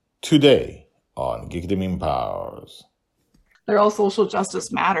Today on Geekdom Empowers. They're all social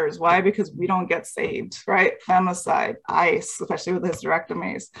justice matters. Why? Because we don't get saved, right? Femicide, ICE, especially with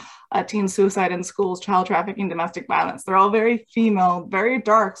hysterectomies, teen suicide in schools, child trafficking, domestic violence. They're all very female, very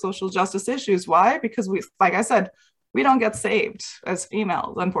dark social justice issues. Why? Because we, like I said, we don't get saved as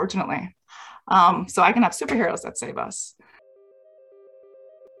females, unfortunately. So I can have superheroes that save us.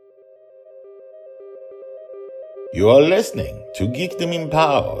 You are listening to Geekdom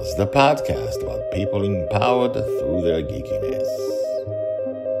Empowers, the podcast about people empowered through their geekiness.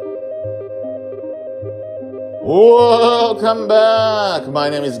 Welcome back. My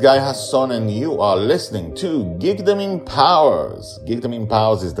name is Guy Hasson and you are listening to Geekdom Empowers. Geekdom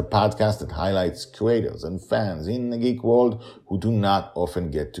Empowers is the podcast that highlights creators and fans in the geek world who do not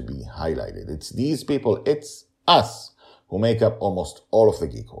often get to be highlighted. It's these people, it's us, who make up almost all of the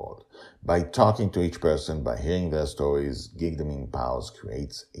geek world. By talking to each person, by hearing their stories, Geekdom Empowers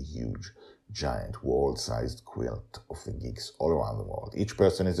creates a huge, giant, world-sized quilt of the geeks all around the world. Each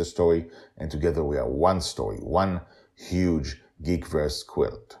person is a story, and together we are one story, one huge Geekverse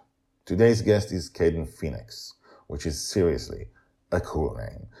quilt. Today's guest is Kayden Phoenix, which is seriously a cool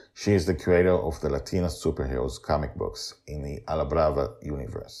name. She is the creator of the Latina superheroes comic books in the A La Brava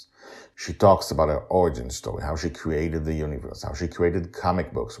universe. She talks about her origin story, how she created the universe, how she created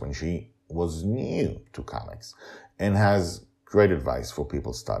comic books when she was new to comics, and has great advice for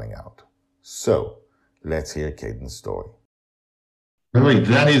people starting out. So, let's hear Kayden's story. By the way,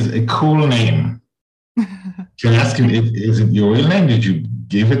 that is a cool name. Can I ask you, is it your real name? Did you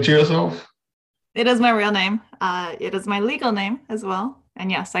give it to yourself? It is my real name. It is my legal name as well. And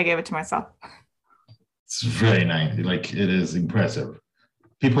yes, I gave it to myself. It's very nice. Like, it is impressive.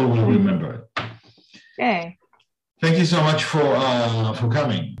 People will remember it. Yay. Thank you so much for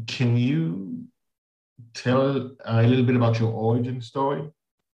coming. Can you tell a little bit about your origin story?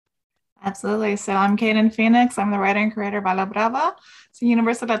 Absolutely. So I'm Kayden Phoenix. I'm the writer and creator of A La Brava. It's a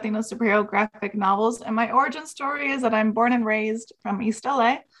Universal Latino superhero graphic novels. And my origin story is that I'm born and raised from East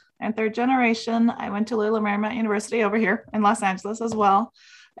LA. I'm third generation. I went to Loyola Marymount University over here in Los Angeles as well.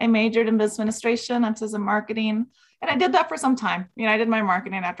 I majored in business administration, emphasis in marketing. And I did that for some time. I did my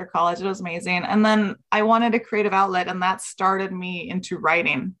marketing after college. It was amazing. And then I wanted a creative outlet, and that started me into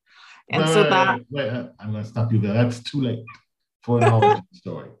writing. And I'm going to stop you there. That's too late for an origin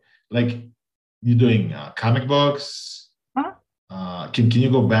story. Like, you're doing comic books. Uh-huh. Can you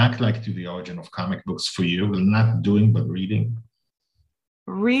go back to the origin of comic books for you? Not doing, but reading.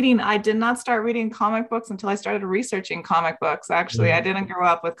 Reading, I did not start reading comic books until I started researching comic books. Actually, yeah. I didn't grow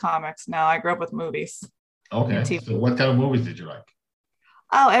up with comics. No, I grew up with movies. Okay. So what kind of movies did you like?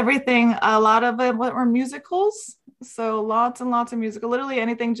 Oh, everything. A lot of it were musicals. So lots and lots of musical, literally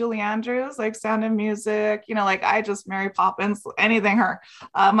anything Julie Andrews, like Sound of Music, I just Mary Poppins, anything her.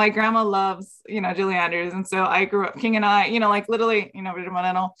 My grandma loves, Julie Andrews. And so I grew up, King and I, literally, Rita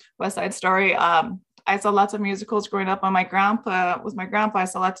Moreno, West Side Story. I saw lots of musicals growing up. On my grandpa, I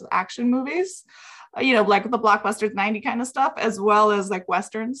saw lots of action movies, like the blockbusters, 90 kind of stuff, as well as like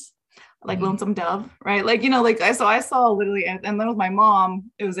Westerns. Like Lonesome Dove, right? I saw literally, and then with my mom,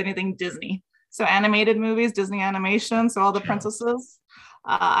 it was anything Disney. So animated movies, Disney animation. So all the princesses,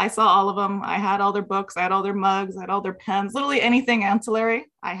 I saw all of them. I had all their books. I had all their mugs. I had all their pens, literally anything ancillary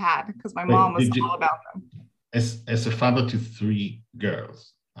I had because my mom was all about them. As a father to three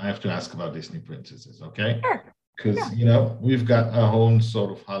girls, I have to ask about Disney princesses, okay? Sure. Because, we've got our own sort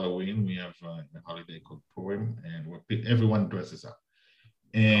of Halloween. We have a holiday called Purim, and everyone dresses up.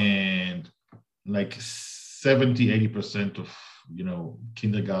 And like 70-80% of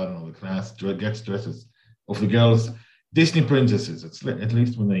kindergarten or the class gets dresses of the girls Disney princesses, at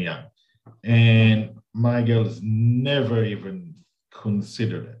least when they're young. And my girls never even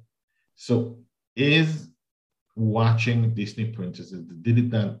considered it. So is watching Disney princesses, did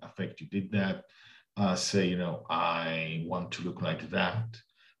it not affect you? Did that say, I want to look like that,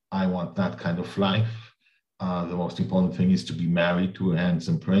 I want that kind of life? The most important thing is to be married to a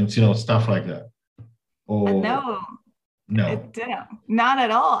handsome prince, stuff like that. No, it didn't. Not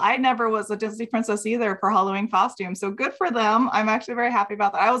at all. I never was a Disney princess either for Halloween costume. So good for them. I'm actually very happy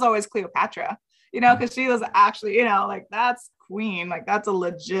about that. I was always Cleopatra, because she was actually, that's queen. That's a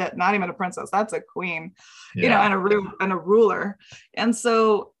legit, not even a princess. That's a queen, and a ruler. And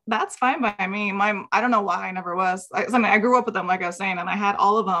so that's fine by me. I don't know why I never was. I grew up with them, like I was saying, and I had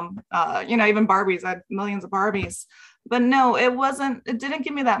all of them, even Barbies. I had millions of Barbies. But no, it didn't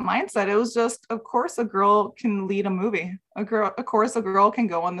give me that mindset. It was just, of course, a girl can lead a movie. Of course, a girl can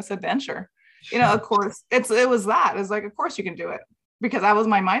go on this adventure. Of course, it was that. It's like, of course you can do it. Because that was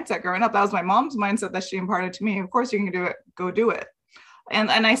my mindset growing up. That was my mom's mindset that she imparted to me. Of course you can do it. Go do it. And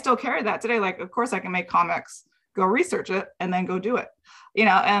I still carry that today. Like, of course I can make comics, go research it, and then go do it,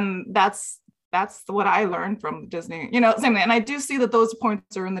 and that's what I learned from Disney, same thing. And I do see that those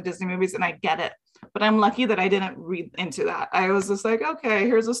points are in the Disney movies, and I get it, but I'm lucky that I didn't read into that. I was just like, okay,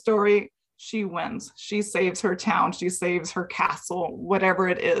 here's a story. She wins. She saves her town. She saves her castle, whatever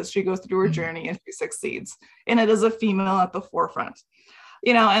it is. She goes through her journey and she succeeds. And it is a female at the forefront,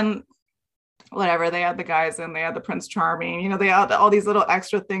 and whatever. They had the guys and they had the Prince Charming, they had all these little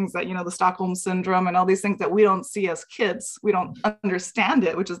extra things that, the Stockholm syndrome and all these things that we don't see as kids. We don't understand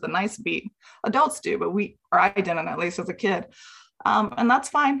it, which is the nice beat. Adults do, but I didn't, at least as a kid. And that's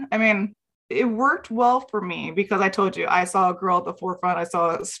fine. I mean, it worked well for me because I told you, I saw a girl at the forefront. I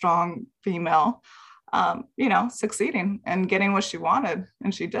saw a strong female, succeeding and getting what she wanted,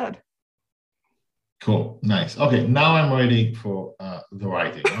 and she did. Cool. Nice. Okay. Now I'm ready for the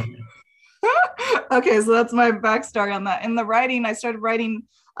writing. Okay. Okay, so that's my backstory on that. In the writing, I started writing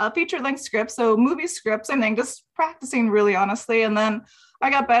feature-length scripts, so movie scripts, and then just practicing, really honestly. And then I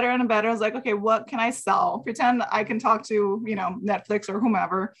got better and better. I was like, okay, what can I sell? Pretend I can talk to, Netflix or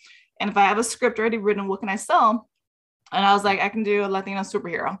whomever. And if I have a script already written, what can I sell? And I was like, I can do a Latina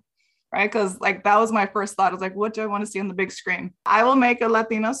superhero, right? Because like that was my first thought. I was like, what do I want to see on the big screen? I will make a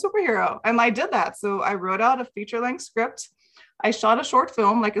Latina superhero. And I did that. So I wrote out a feature-length script. I shot a short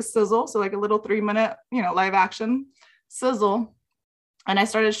film, like a sizzle, so like a little 3-minute, live action sizzle. And I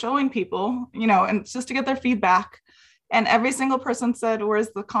started showing people, and just to get their feedback. And every single person said, where's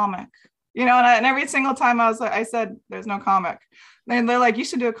the comic? And every single time I said, there's no comic. And they're like, you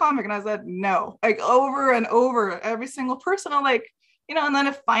should do a comic. And I said, no, like over and over, every single person. I'm like, and then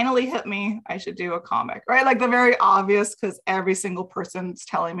it finally hit me, I should do a comic, right? Like the very obvious, because every single person's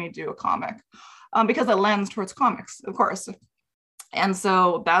telling me do a comic because it lends towards comics, of course. And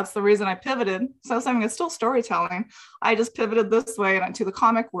so that's the reason I pivoted. So something it's still storytelling. I just pivoted this way and into the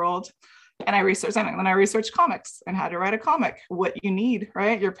comic world. And I researched something. Then I researched comics and how to write a comic, what you need,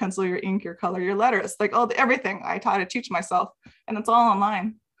 right? Your pencil, your ink, your color, your letters, like everything. I taught to teach myself, and it's all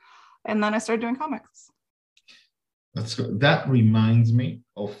online. And then I started doing comics. That's good. That reminds me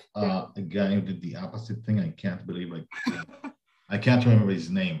of a guy who did the opposite thing. I can't believe I can't remember his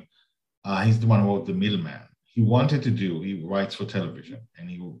name. He's the one who wrote The Middleman. He writes for television,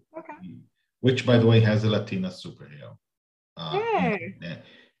 and which by the way has a Latina superhero.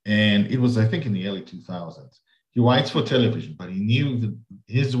 And it was, I think, in the early 2000s. He writes for television, but he knew that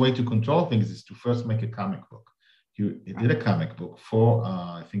his way to control things is to first make a comic book. He did a comic book for,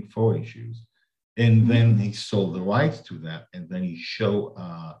 I think, 4 issues. And then he sold the rights to that. And then he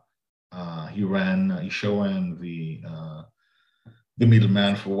showran the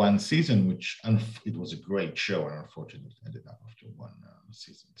Middleman for 1 season, which it was a great show, and unfortunately ended up after 1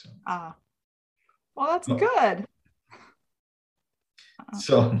 season. Well, that's good.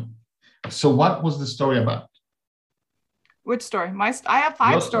 So what was the story about? Which story? I have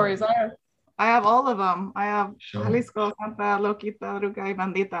 5 stories. I have all of them. I have Jalisco, Santa, Loquita, Ruca, y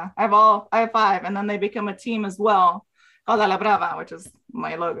Bandita. I have 5, and then they become a team as well called A La Brava, which is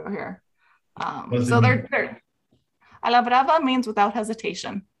my logo here. So they're A La Brava means without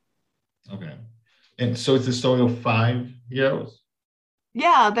hesitation. Okay. And so it's the story of 5 heroes?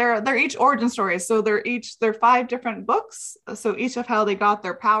 Yeah, they're each origin stories. So they're 5 different books. So each of how they got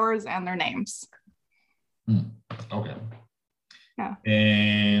their powers and their names. Okay. Yeah.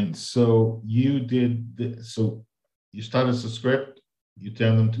 And so you you started a script, you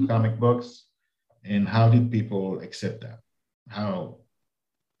turned them to comic books, and how did people accept that? How?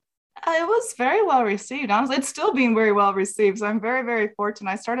 It was very well received. Honestly, it's still being very well received. So I'm very, very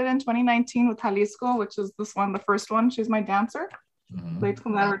fortunate. I started in 2019 with Jalisco, which is this one, the first one. She's my dancer. They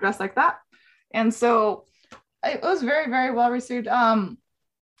come out of her dress like that. And so it was very, very well received.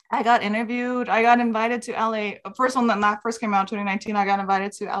 I got interviewed. I got invited to LA. First one that first came out in 2019, I got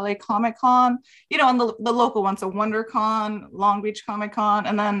invited to LA Comic Con, and the local ones, so WonderCon, Long Beach Comic Con,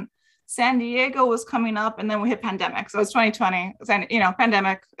 and then San Diego was coming up, and then we hit pandemic. So it's 2020,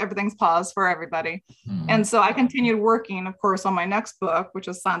 pandemic, everything's paused for everybody. And so I continued working, of course, on my next book, which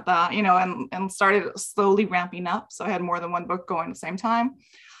is Santa, and started slowly ramping up. So I had more than 1 book going at the same time.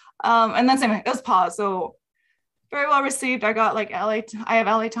 And then it was paused. So very well received. I got I have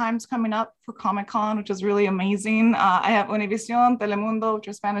LA Times coming up for Comic-Con, which is really amazing. I have Univision, Telemundo, which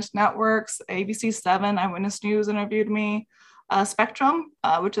are Spanish networks, ABC7, Eyewitness News interviewed me. Spectrum,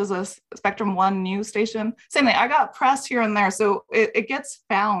 which is a Spectrum One news station. Same thing, I got press here and there. So it gets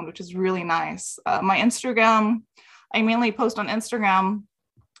found, which is really nice. My Instagram, I mainly post on Instagram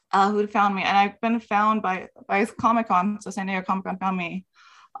who found me. And I've been found by Comic-Con, so San Diego Comic-Con found me.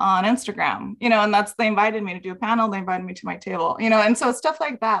 on Instagram, and they invited me to do a panel. They invited me to my table, and so stuff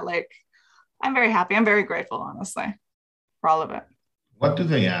like that. Like, I'm very happy. I'm very grateful, honestly, for all of it. What do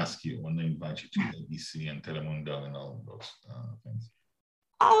they ask you when they invite you to ABC and Telemundo and all of those things?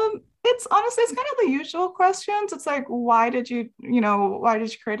 It's honestly, it's kind of the usual questions. It's like, why did you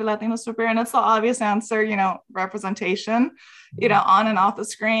create a Latino superhero? And it's the obvious answer, representation, on and off the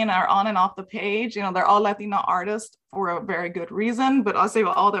screen or on and off the page. They're all Latino artists for a very good reason, but also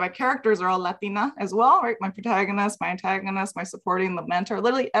all my characters are all Latina as well, right? My protagonist, my antagonist, my supporting, the mentor,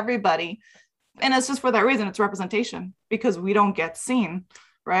 literally everybody. And it's just for that reason, it's representation, because we don't get seen,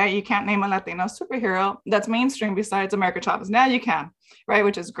 right? You can't name a Latino superhero that's mainstream besides America Chavez. Now you can, right?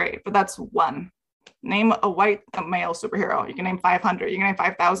 Which is great, but that's one. Name a white male superhero. You can name 500, you can name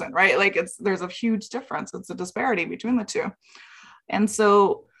 5,000, right? Like there's a huge difference. It's a disparity between the two. And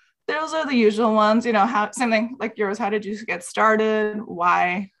so those are the usual ones, same thing like yours. How did you get started?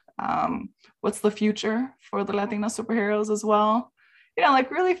 Why? What's the future for the Latino superheroes as well?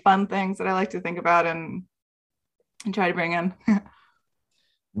 Like really fun things that I like to think about and try to bring in.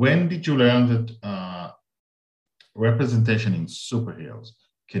 When did you learn that representation in superheroes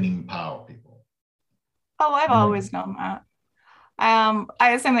can empower people? Oh, I've always known that.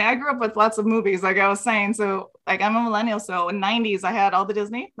 I grew up with lots of movies, like I was saying. So like I'm a millennial. So in the 90s, I had all the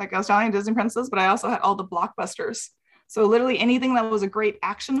Disney, like I was telling you, Disney princess, but I also had all the blockbusters. So literally anything that was a great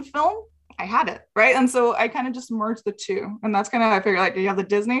action film, I had it, right? And so I kind of just merged the two. And that's kind of, I figured, like, you have the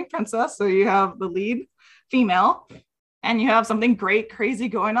Disney princess, so you have the lead female, and you have something great, crazy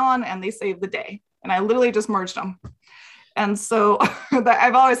going on, and they save the day. And I literally just merged them. And so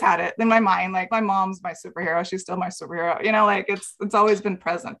I've always had it in my mind. Like, my mom's my superhero. She's still my superhero. Like it's always been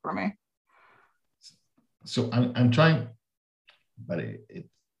present for me. So I'm trying, but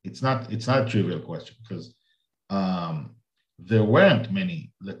it's not a trivial question, because there weren't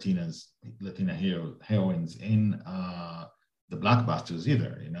many Latina heroines in the blockbusters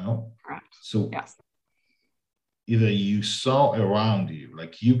either, Correct. So yes. Either you saw around you,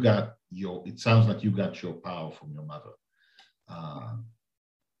 like it sounds like you got your power from your mother.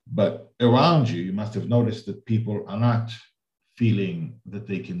 But around you, you must have noticed that people are not feeling that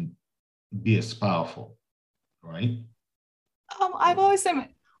they can be as powerful, right? I've always said,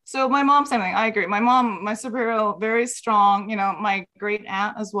 so my mom, same thing. I agree. My mom, my superhero, very strong. My great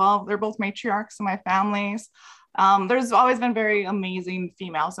aunt as well. They're both matriarchs in my families. There's always been very amazing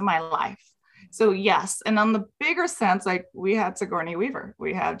females in my life. So yes, and on the bigger sense, like we had Sigourney Weaver,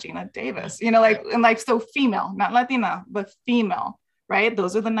 we have Gina Davis, so female, not Latina, but female, right?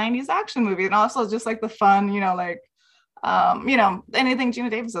 Those are the 90s action movies. And also just like the fun, anything Gina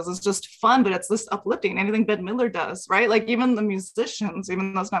Davis does is just fun, but it's this uplifting. Anything Bette Midler does, right? Like even the musicians,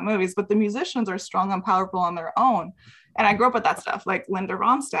 even though it's not movies, but the musicians are strong and powerful on their own. And I grew up with that stuff, like Linda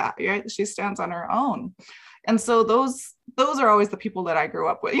Ronstadt, right? She stands on her own. And so those are always the people that I grew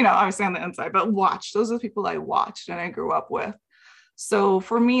up with, obviously on the inside, but those are the people I watched and I grew up with. So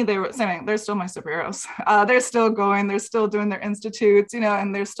for me, they're still my superheroes. They're still going, they're still doing their institutes,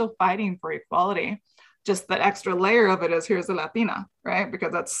 and they're still fighting for equality. Just that extra layer of it is, here's a Latina, right?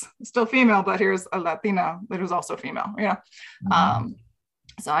 Because that's still female, but here's a Latina that is also female, Mm-hmm.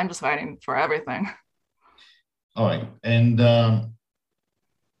 So I'm just fighting for everything. All right. And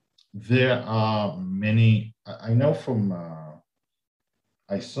there are many, I know from,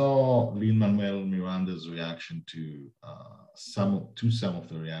 I saw Lin-Manuel Miranda's reaction to some of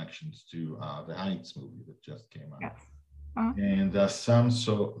the reactions to the Heights movie that just came out. Yes. Uh-huh. And there are some,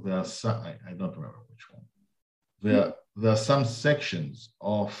 I don't remember which one. There are some sections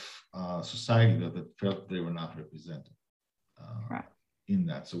of society that felt they were not represented right. in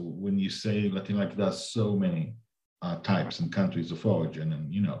that. So when you say Latin, like there's so many types and countries of origin,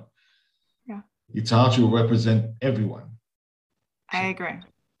 and yeah, it's hard to represent everyone. I agree.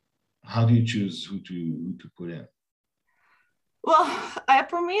 How do you choose who to put in? Well,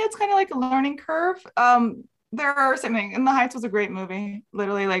 for me, it's kind of like a learning curve. There are something. In the Heights was a great movie.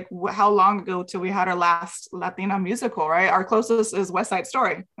 Literally, like how long ago till we had our last Latina musical, right? Our closest is West Side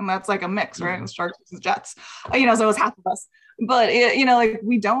Story, and that's like a mix, right? Mm-hmm. Sharks and Jets, so it was half of us. But like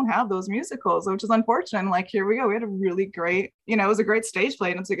we don't have those musicals, which is unfortunate. Like here we go, we had a really great, it was a great stage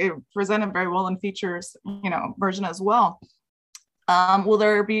play, and it presented very well in features, version as well. Will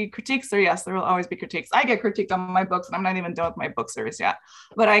there be critiques there? Yes, there will always be critiques. I get critiqued on my books, and I'm not even done with my book series yet.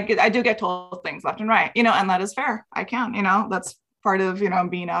 But I do get told things left and right, and that is fair. I can, that's part of,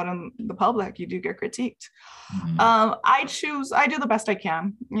 being out in the public. You do get critiqued. Mm-hmm. I do the best I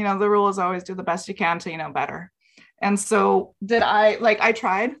can. The rule is always do the best you can to, better. And so I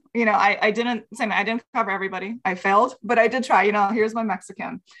tried, I didn't cover everybody. I failed, but I did try, here's my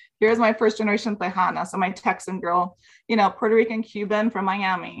Mexican, here's my first generation Tejana. So my Texan girl, Puerto Rican, Cuban from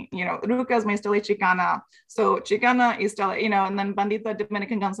Miami, Ruca is my Estela Chicana. So Chicana, Estela, and then Bandita,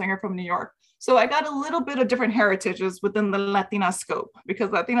 Dominican gunslinger from New York. So I got a little bit of different heritages within the Latina scope,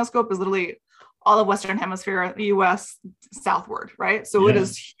 because Latina scope is literally all of Western Hemisphere, the US southward, right? So It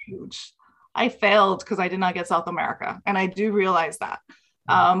is huge. I failed because I did not get South America. And I do realize that.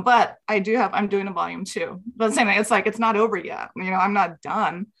 But I'm doing a volume 2. But same thing, it's not over yet. I'm not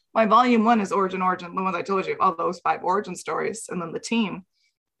done. My volume 1 is origin, the ones I told you, all those 5 origin stories, and then the team.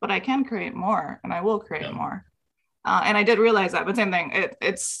 But I can create more, and I will create more. And I did realize that, but same thing,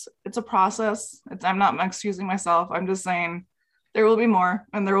 it's a process. I'm not excusing myself. I'm just saying there will be more,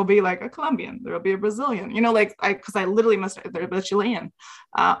 and there will be like a Colombian, there will be a Brazilian, because I literally missed, there's a Chilean.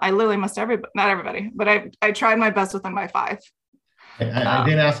 I literally missed everybody, not everybody, but I tried my best within my 5. I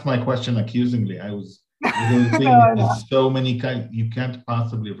didn't ask my question accusingly. I was thinking there's so many kinds, you can't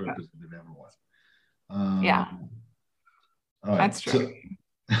possibly represent everyone. Yeah. All right. That's true.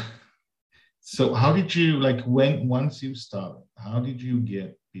 So how did you, once you started, how did you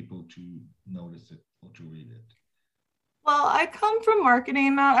get people to notice it or to read it? Well, I come from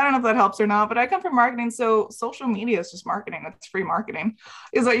marketing. I don't know if that helps or not, but I come from marketing. So social media is just marketing. It's free marketing,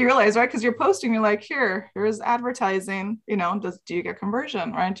 is what you realize, right? Because you're posting, you're like, here's advertising, do you get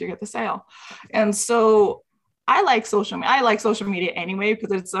conversion, right? Do you get the sale? And so I like social media anyway,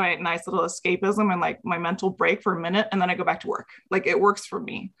 because it's a nice little escapism and like my mental break for a minute. And then I go back to work. Like it works for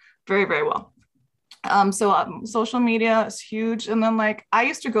me very, very well. Social media is huge. And then I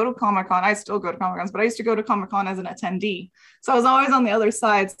used to go to Comic-Con. I still go to Comic-Cons, but I used to go to Comic-Con as an attendee. So I was always on the other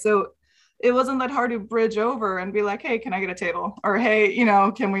side. So it wasn't that hard to bridge over and be like, hey, can I get a table? Or, hey,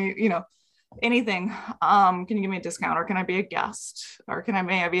 can we, anything, can you give me a discount? Or can I be a guest? Or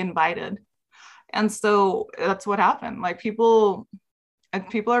may I be invited? And so that's what happened. People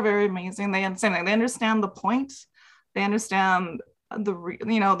are very amazing. They understand the point. They understand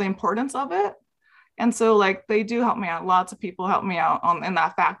the importance of it. And so they do help me out. Lots of people help me out in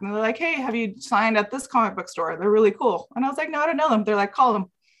that fact. And they're like, hey, have you signed at this comic book store? They're really cool. And I was like, no, I don't know them. They're like, call them,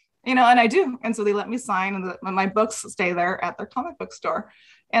 and I do. And so they let me sign, and my books stay there at their comic book store.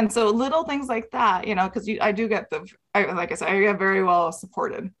 And so little things like that, because I do get like I said, I get very well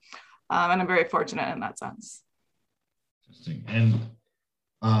supported. And I'm very fortunate in that sense. Interesting. And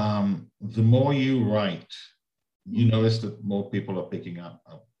the more you write, you notice that more people are picking up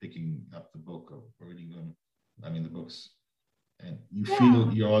the book or reading them. The books, and you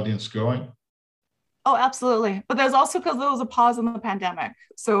feel your audience growing. Oh, absolutely. But there's also, because there was a pause in the pandemic.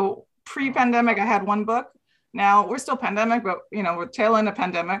 So pre-pandemic, I had 1 book. Now we're still pandemic, but we're tail end of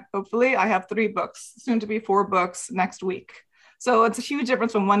pandemic. Hopefully, I have 3 books, soon to be 4 books next week. So it's a huge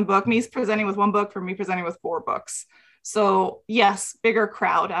difference from 1 book. Me presenting with 1 book, for me presenting with 4 books. So yes, bigger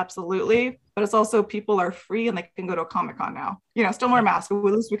crowd, absolutely. But it's also, people are free and they can go to a Comic-Con now. Still wear masks, but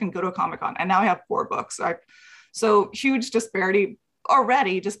at least we can go to a Comic-Con. And now I have 4 books. Right? So huge disparity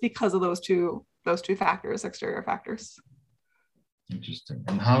already, just because of those two factors, exterior factors. Interesting.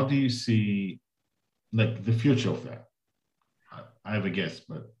 And how do you see the future of that? I have a guess,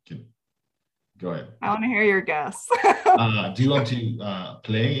 but go ahead. I want to hear your guess. Do you want to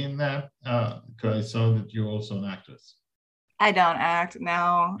play in that? Because I saw that you're also an actress. I don't act,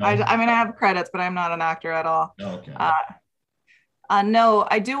 no. I have credits, but I'm not an actor at all. Okay. No,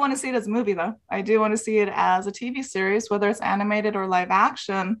 I do want to see it as a movie, though. I do want to see it as a TV series, whether it's animated or live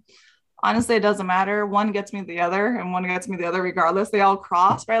action. Honestly, it doesn't matter. One gets me the other, and one gets me the other regardless. They all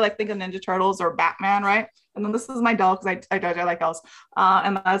cross, right? Think of Ninja Turtles or Batman, right? And then this is my doll, because I like dolls.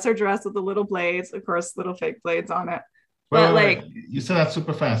 And that's her dress with the little blades, of course, little fake blades on it. Well, but you said that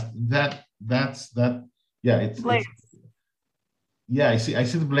super fast. That's yeah, it's blades. I see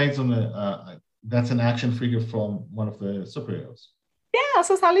the blades on the. That's an action figure from one of the superheroes. Yeah, this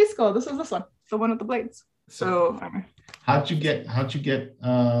is Jalisco. This is this one, the one with the blades. So how'd you get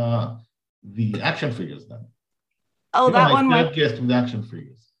the action figures then? Oh, that one. I guessed with action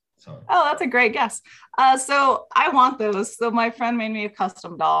figures. Sorry. Oh, that's a great guess. So I want those. So my friend made me a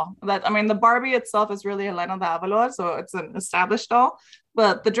custom doll. The Barbie itself is really Elena de Avalor, so it's an established doll.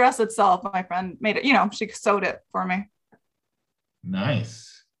 But the dress itself, my friend made it. She sewed it for me.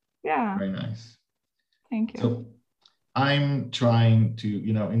 Nice. Yeah. Very nice. Thank you. So I'm trying to,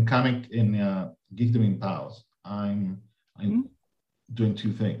 in Geekdom Empowers, I'm doing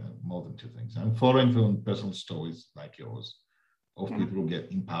 2 things, more than 2 things. I'm following from personal stories like yours of people who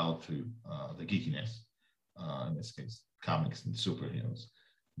get empowered through the geekiness, in this case, comics and superheroes.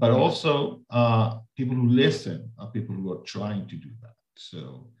 but also people who listen are people who are trying to do that.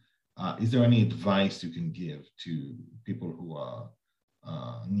 So is there any advice you can give to people who are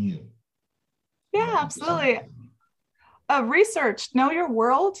new? Yeah, absolutely. Research, know your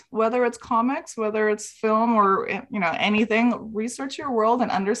world, whether it's comics, whether it's film, or anything. Research your world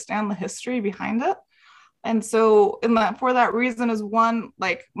and understand the history behind it. And so for that reason is one,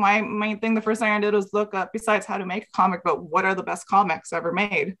 like my main thing, the first thing I did was look up, besides how to make a comic, but what are the best comics ever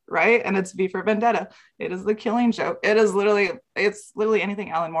made, right? And it's V for Vendetta. It is The Killing Joke. It's literally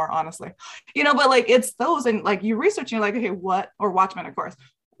anything Alan Moore, honestly. But like it's those, and like you research and you're like, okay, what, or Watchmen, of course.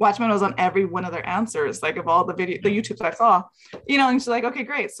 Watchmen was on every one of their answers, like of all the YouTubes I saw, and she's like, okay,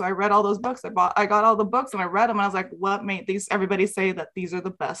 great. So I read all those books. I got all the books and I read them. And I was like, what made everybody say that these are the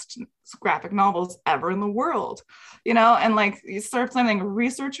best graphic novels ever in the world, and like you start something,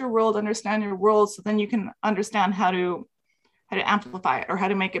 research your world, understand your world. So then you can understand how to amplify it or how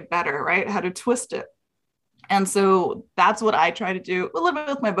to make it better, right? How to twist it. And so that's what I try to do a little bit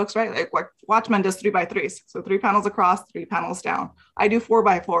with my books, right? Like Watchmen does 3x3s. So 3 panels across, 3 panels down. I do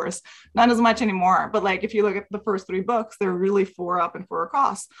 4x4s, not as much anymore. But like, if you look at the first 3 books, they're really 4 up and 4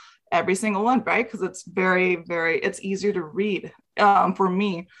 across, every single one, right? Because it's very, very, it's easier to read for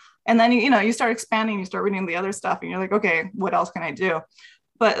me. And then, you start expanding, you start reading the other stuff and you're like, okay, what else can I do?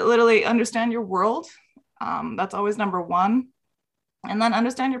 But literally understand your world. That's always number one. And then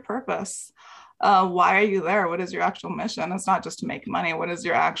understand your purpose. Why are you there? What is your actual mission? It's not just to make money. What is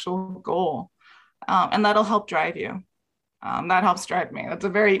your actual goal? And that'll help drive you. That helps drive me.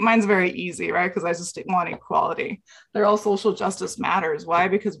 Mine's very easy, right? Because I just want equality. They're all social justice matters. Why?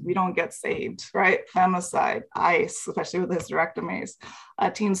 Because we don't get saved, right? Femicide, ICE, especially with hysterectomies,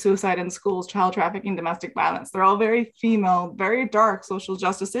 teen suicide in schools, child trafficking, domestic violence. They're all very female, very dark social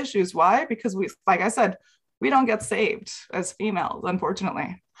justice issues. Why? Because like I said, we don't get saved as females,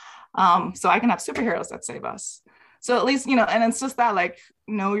 unfortunately. So I can have superheroes that save us. So at least, and it's just that, like,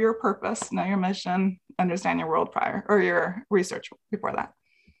 know your purpose, know your mission, understand your world prior, or your research before that.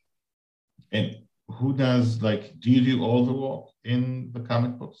 And who does, do you do all the work in the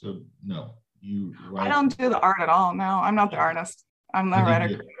comic books, or no? You write? I don't do the art at all. No, I'm not the artist. I'm the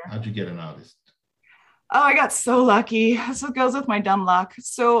writer. How'd you get an artist? Oh, I got so lucky. So it goes with my dumb luck.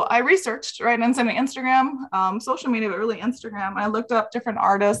 So I researched, right, and sent me Instagram, social media, but really Instagram. I looked up different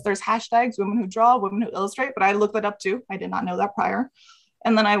artists. There's hashtags, women who draw, women who illustrate, but I looked that up too. I did not know that prior.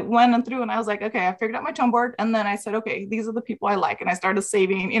 And then I went through and I was like, okay, I figured out my tone board. And then I said, okay, these are the people I like. And I started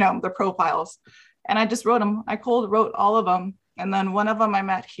saving, their profiles. And I just wrote them. I cold wrote all of them. And then one of them I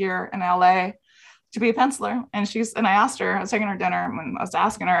met here in LA to be a penciler. And I asked her, I was taking her dinner when I was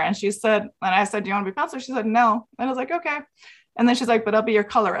asking her, and she said, and I said, do you want to be a penciler? She said, no. And I was like, okay. And then she's like, but I'll be your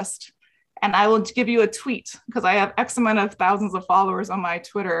colorist. And I will give you a tweet because I have X amount of thousands of followers on my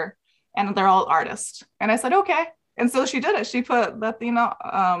Twitter and they're all artists. And I said, okay. And so she did it. She put Latina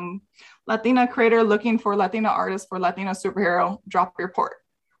creator looking for Latina artist for Latino superhero, drop your port.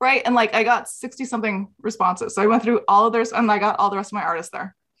 Right. And like, I got 60 something responses. So I went through all of theirs and I got all the rest of my artists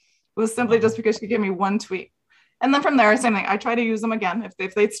there. It was simply just because she gave me one tweet. And then from there, same thing. I try to use them again.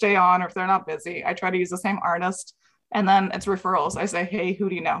 If they'd stay on or if they're not busy, I try to use the same artist. And then it's referrals. I say, hey, who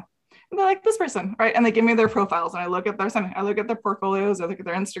do you know? And they're like, this person, right? And they give me their profiles and I look at their portfolios, I look at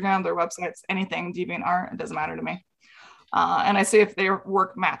their Instagram, their websites, anything, DeviantArt, it doesn't matter to me. And I see if their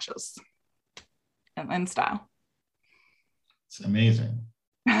work matches in style. It's amazing.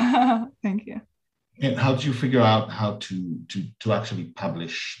 Thank you. And how did you figure out how to actually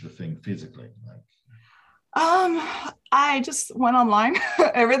publish the thing physically? I just went online.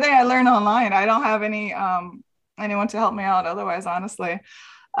 Everything I learned online. I don't have anyone to help me out otherwise, honestly.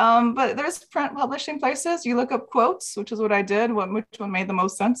 But there's print publishing places. You look up quotes, which is what I did, which one made the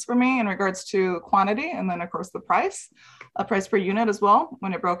most sense for me in regards to quantity. And then of course the price, a price per unit as well,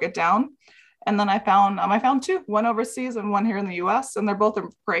 when it broke it down. And then I found 2, one overseas and one here in the US, and they're both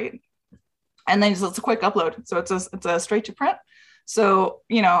great. And then it's a quick upload. So it's a straight to print. So,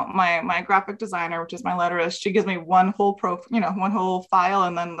 my graphic designer, which is my letterist, she gives me one whole one whole file,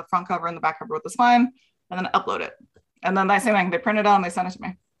 and then the front cover and the back cover with the spine, and then I upload it. And then same thing, they print it out and they send it to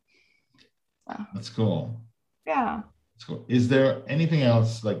me. So, that's cool. Yeah. That's cool. Is there anything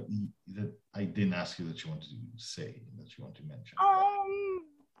else that I didn't ask you that you want to say, that you want to mention?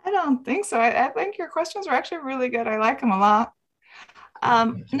 I don't think so. I think your questions are actually really good. I like them a lot.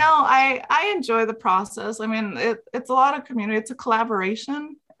 No, I enjoy the process. I mean, it's a lot of community. It's a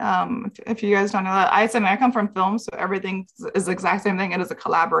collaboration. If you guys don't know that, I come from film, so everything is the exact same thing. It is a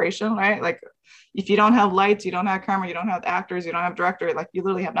collaboration, right? Like if you don't have lights, you don't have camera, you don't have actors, you don't have director, like you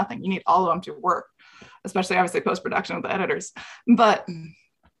literally have nothing. You need all of them to work, especially obviously post-production with the editors. But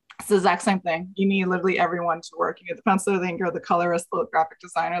It's the exact same thing. You need literally everyone to work. You need the penciler, the inker, the colorist, the graphic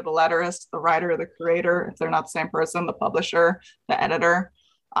designer, the letterist, the writer, the creator. If they're not the same person, the publisher, the editor.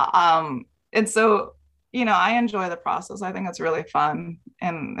 And so, I enjoy the process. I think it's really fun,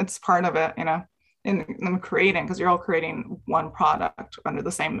 and it's part of it, in creating, because you're all creating one product under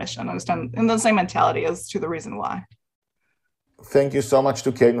the same mission, and the same mentality as to the reason why. Thank you so much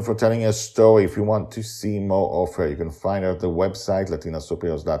to Kaden for telling her story. If you want to see more of her, you can find her at the website,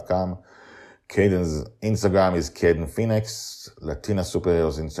 latinasuperheroes.com. Kaden's Instagram is Kaden Phoenix. Latina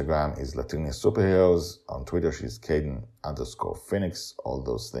Superheroes Instagram is Latina Superheroes. On Twitter, she's Kaden_Phoenix. All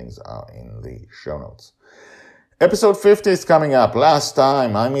those things are in the show notes. Episode 50 is coming up. Last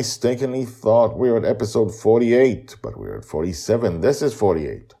time, I mistakenly thought we were at episode 48, but we're at 47. This is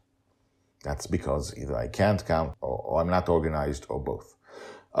 48. That's because either I can't count, or I'm not organized, or both.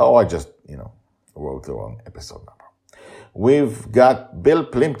 Or I just, wrote the wrong episode number. We've got Bill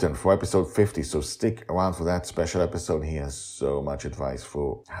Plimpton for episode 50, so stick around for that special episode. He has so much advice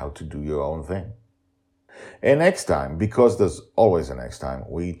for how to do your own thing. And next time, because there's always a next time,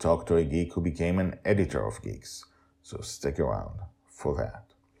 we talk to a geek who became an editor of Geeks. So stick around for that.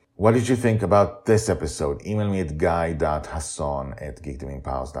 What did you think about this episode? Email me at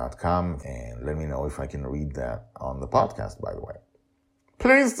guy.hasson@geekdomempowers.com and let me know if I can read that on the podcast, by the way.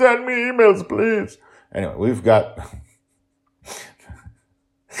 Please send me emails, please. Anyway, we've got...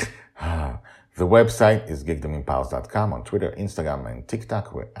 The website is geekdomempowers.com. On Twitter, Instagram, and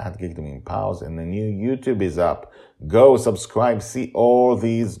TikTok, we're at geekdomempowers, and the new YouTube is up. Go subscribe, see all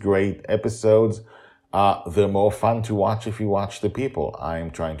these great episodes. They're more fun to watch if you watch the people.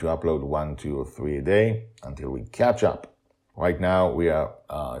 I'm trying to upload 1, 2, or 3 a day until we catch up. Right now, we are,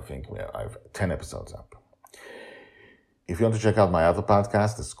 I have 10 episodes up. If you want to check out my other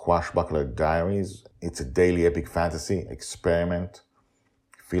podcast, the Squashbuckler Diaries, it's a daily epic fantasy experiment.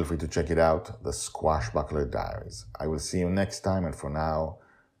 Feel free to check it out, the Squashbuckler Diaries. I will see you next time, and for now,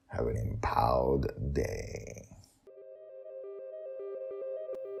 have an empowered day.